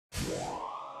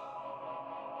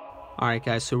Alright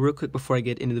guys, so real quick before I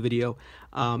get into the video,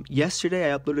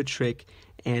 yesterday I uploaded a trick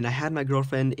and I had my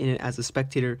girlfriend in it as a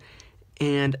spectator,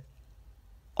 and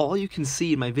all you can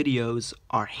see in my videos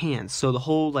are hands. So the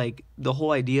whole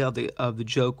idea of the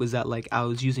joke was that I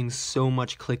was using so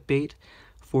much clickbait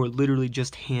for literally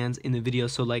just hands in the video.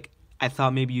 So I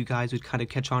thought maybe you guys would kind of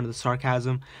catch on to the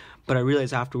sarcasm, but I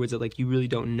realized afterwards that you really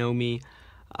don't know me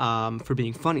for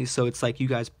being funny, so it's you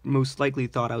guys most likely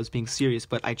thought I was being serious,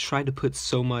 but I tried to put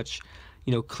so much,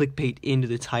 clickbait into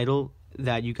the title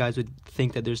that you guys would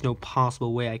think that there's no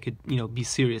possible way I could, be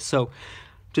serious. So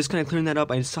just kind of clearing that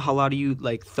up. I saw a lot of you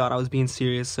thought I was being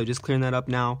serious, so just clearing that up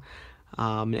now.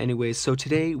 Anyways, so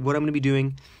today what I'm going to be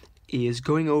doing is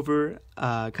going over,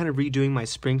 kind of redoing my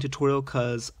spring tutorial,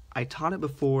 because I taught it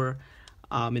before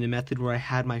in a method where I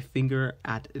had my finger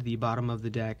at the bottom of the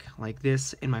deck like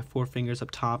this and my four fingers up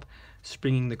top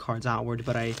springing the cards outward,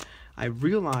 but I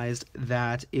realized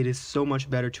that it is so much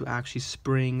better to actually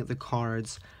spring the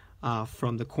cards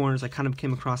from the corners. I kind of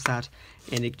came across that,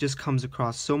 and it just comes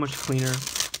across so much cleaner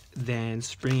than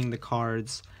springing the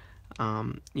cards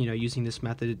using this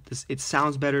method. It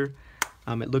sounds better,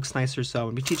 it looks nicer, so I'm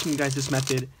going to be teaching you guys this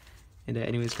method. And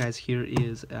anyways guys, here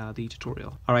is the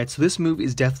tutorial. Alright, so this move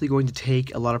is definitely going to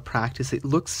take a lot of practice. It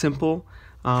looks simple.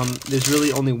 There's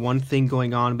really only one thing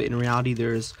going on, but in reality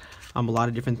there's a lot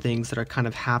of different things that are kind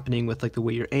of happening with the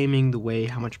way you're aiming,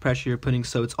 how much pressure you're putting.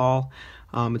 So it's all,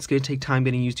 it's going to take time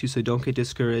getting used to, so don't get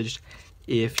discouraged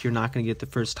if you're not going to get it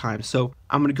the first time. So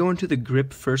I'm going to go into the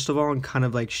grip first of all and kind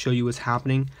of show you what's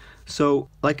happening. So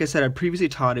like I said, I previously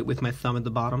taught it with my thumb at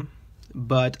the bottom,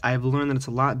 but I've learned that it's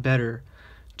a lot better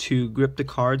to grip the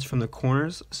cards from the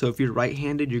corners. So if you're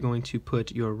right-handed, you're going to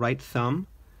put your right thumb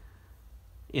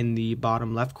in the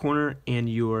bottom left corner, and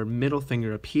your middle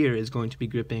finger up here is going to be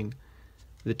gripping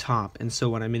the top. And so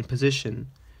when I'm in position,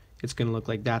 it's going to look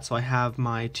like that. So I have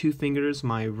my two fingers,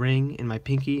 my ring and my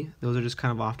pinky, those are just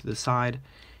kind of off to the side,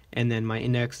 and then my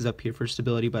index is up here for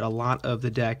stability, but a lot of the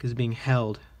deck is being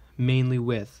held mainly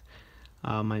with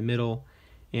my middle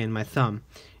and my thumb.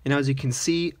 And as you can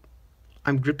see,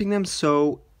 I'm gripping them,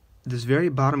 so this very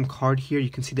bottom card here,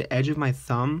 you can see the edge of my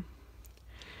thumb.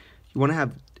 You want to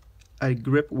have a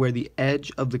grip where the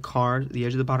edge of the card, the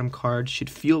edge of the bottom card, should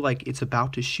feel like it's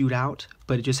about to shoot out,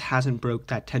 but it just hasn't broke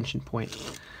that tension point.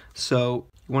 So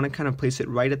you want to kind of place it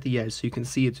right at the edge, so you can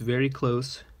see it's very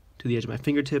close to the edge of my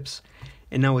fingertips.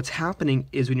 And now what's happening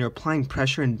is when you're applying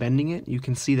pressure and bending it, you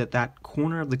can see that that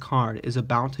corner of the card is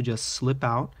about to just slip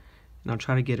out. And I'll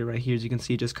try to get it right here. As you can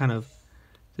see, just kind of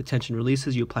the tension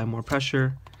releases, you apply more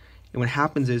pressure, and what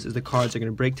happens is the cards are going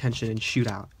to break tension and shoot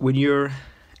out. When you're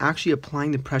actually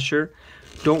applying the pressure,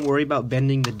 don't worry about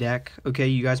bending the deck, okay?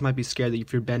 You guys might be scared that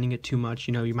if you're bending it too much,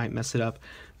 you might mess it up,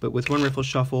 but with one riffle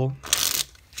shuffle,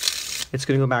 it's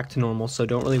going to go back to normal, so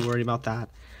don't really worry about that.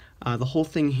 The whole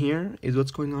thing here is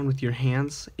what's going on with your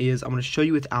hands is I'm going to show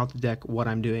you without the deck what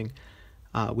I'm doing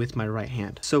with my right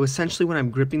hand. So essentially when I'm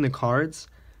gripping the cards,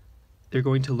 they're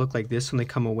going to look like this when they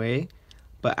come away.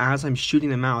 But as I'm shooting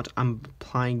them out, I'm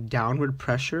applying downward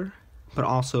pressure, but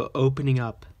also opening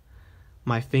up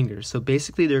my fingers. So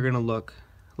basically they're going to look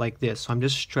like this. So I'm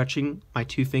just stretching my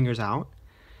two fingers out,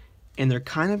 and they're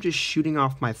kind of just shooting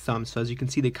off my thumb. So as you can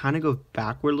see, they kind of go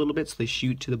backward a little bit, so they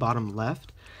shoot to the bottom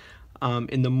left.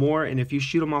 And if you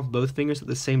shoot them off both fingers at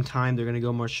the same time, they're going to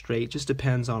go more straight. It just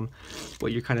depends on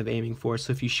what you're kind of aiming for.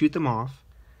 So if you shoot them off,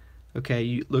 okay,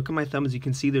 you look at my thumb, as you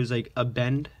can see, there's a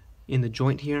bend in the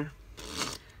joint here.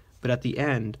 But at the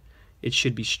end, it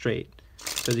should be straight.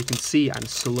 So as you can see, I'm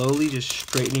slowly just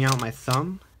straightening out my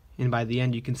thumb, and by the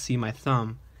end you can see my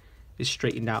thumb is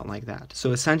straightened out like that.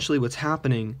 So essentially what's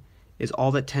happening is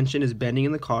all that tension is bending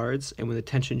in the cards, and when the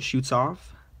tension shoots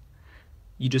off,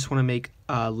 you just want to make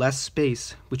less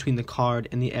space between the card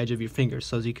and the edge of your fingers.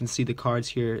 So as you can see, the cards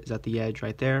here is at the edge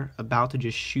right there, about to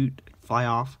just fly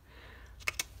off.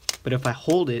 But if I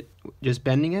hold it, just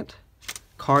bending it,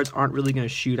 cards aren't really going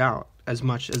to shoot out as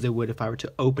much as they would if I were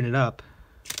to open it up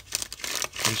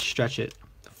and stretch it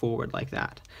forward like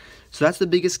that. So that's the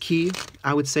biggest key,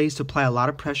 I would say, is to apply a lot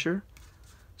of pressure.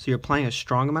 So you're applying a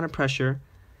strong amount of pressure,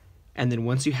 and then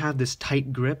once you have this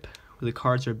tight grip where the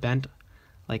cards are bent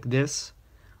like this,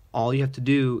 all you have to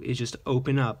do is just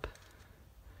open up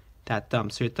that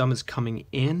thumb. So your thumb is coming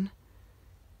in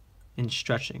and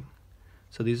stretching.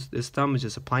 So this thumb is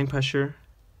just applying pressure,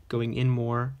 going in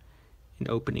more, and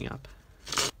opening up.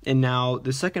 And now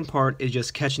the second part is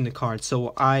just catching the cards.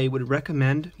 So I would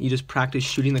recommend you just practice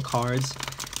shooting the cards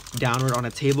downward on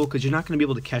a table, because you're not going to be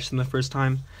able to catch them the first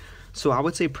time. So I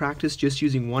would say practice just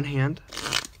using one hand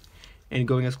and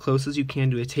going as close as you can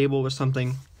to a table or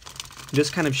something,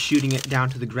 just kind of shooting it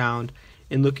down to the ground.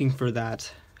 and looking for a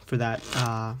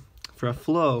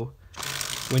flow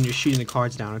when you're shooting the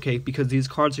cards down, okay? Because these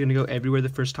cards are going to go everywhere the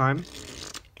first time.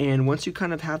 And once you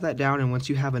kind of have that down, and once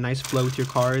you have a nice flow with your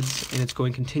cards and it's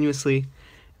going continuously,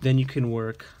 then you can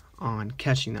work on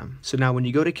catching them. So now when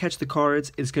you go to catch the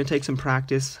cards, it's going to take some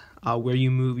practice where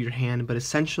you move your hand, but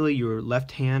essentially your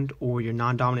left hand or your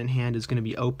non-dominant hand is going to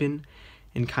be open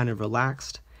and kind of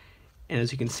relaxed. And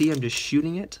as you can see, I'm just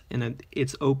shooting it, and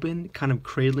it's open, kind of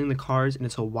cradling the cards, and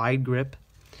it's a wide grip.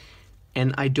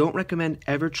 And I don't recommend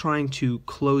ever trying to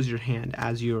close your hand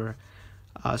as you're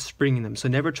springing them. So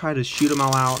never try to shoot them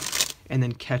all out and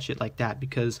then catch it like that,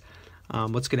 because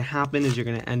what's going to happen is you're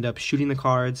going to end up shooting the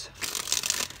cards,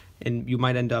 and you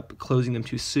might end up closing them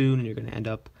too soon, and you're going to end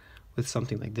up with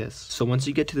something like this. So once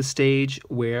you get to the stage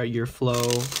where your flow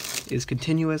is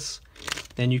continuous,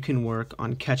 then you can work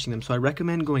on catching them. So I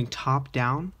recommend going top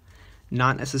down,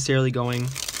 not necessarily going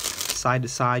side to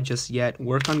side just yet.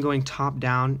 Work on going top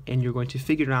down, and you're going to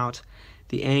figure out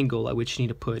the angle at which you need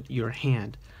to put your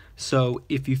hand. So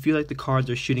if you feel like the cards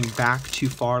are shooting back too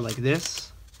far like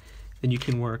this, then you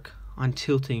can work on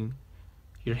tilting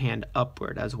your hand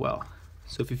upward as well.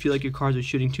 So if you feel like your cards are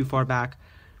shooting too far back,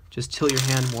 just tilt your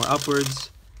hand more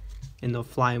upwards, and they'll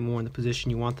fly more in the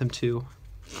position you want them to.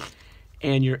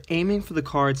 And you're aiming for the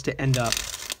cards to end up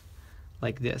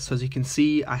like this. So as you can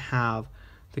see, I have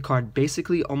the card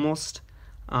basically almost,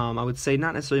 I would say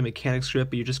not necessarily a mechanics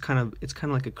grip, but you're just it's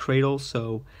kind of like a cradle.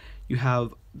 So you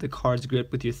have the cards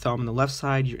grip with your thumb on the left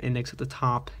side, your index at the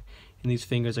top, and these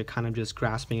fingers are kind of just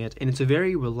grasping it. And it's a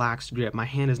very relaxed grip. My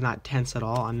hand is not tense at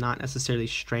all. I'm not necessarily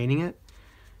straining it.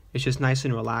 It's just nice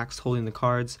and relaxed holding the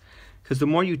cards. Because the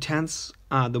more you tense,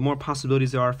 the more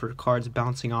possibilities there are for cards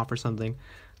bouncing off or something.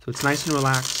 So it's nice and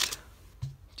relaxed,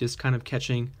 just kind of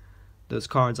catching those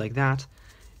cards like that.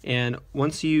 And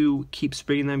once you keep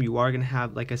springing them, you are going to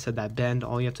have, like I said, that bend.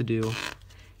 All you have to do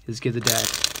is give the deck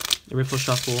a riffle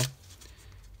shuffle,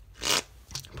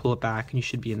 pull it back, and you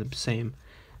should be in the same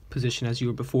position as you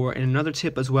were before. And another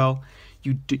tip as well,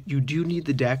 you do need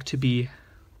the deck to be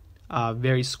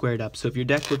very squared up. So if your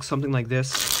deck looks something like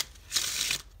this,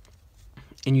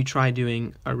 and you try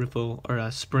doing a riffle or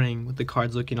a spring with the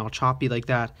cards looking all choppy like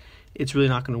that, it's really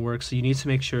not going to work. So you need to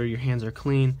make sure your hands are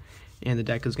clean and the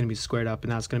deck is going to be squared up,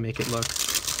 and that's going to make it look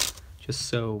just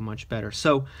so much better.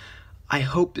 So I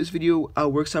hope this video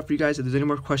works out for you guys. If there's any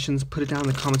more questions, put it down in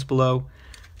the comments below.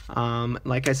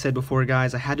 Like I said before,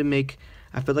 guys, I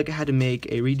felt like I had to make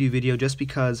a redo video just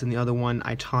because in the other one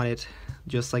I taught it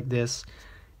just like this,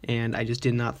 and I just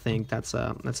did not think that's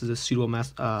a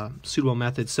suitable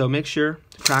method. So make sure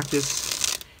to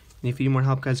practice, and if you need more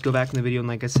help, guys, go back in the video, and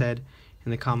like I said,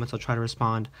 in the comments I'll try to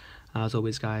respond. As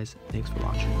always, guys, thanks for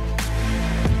watching.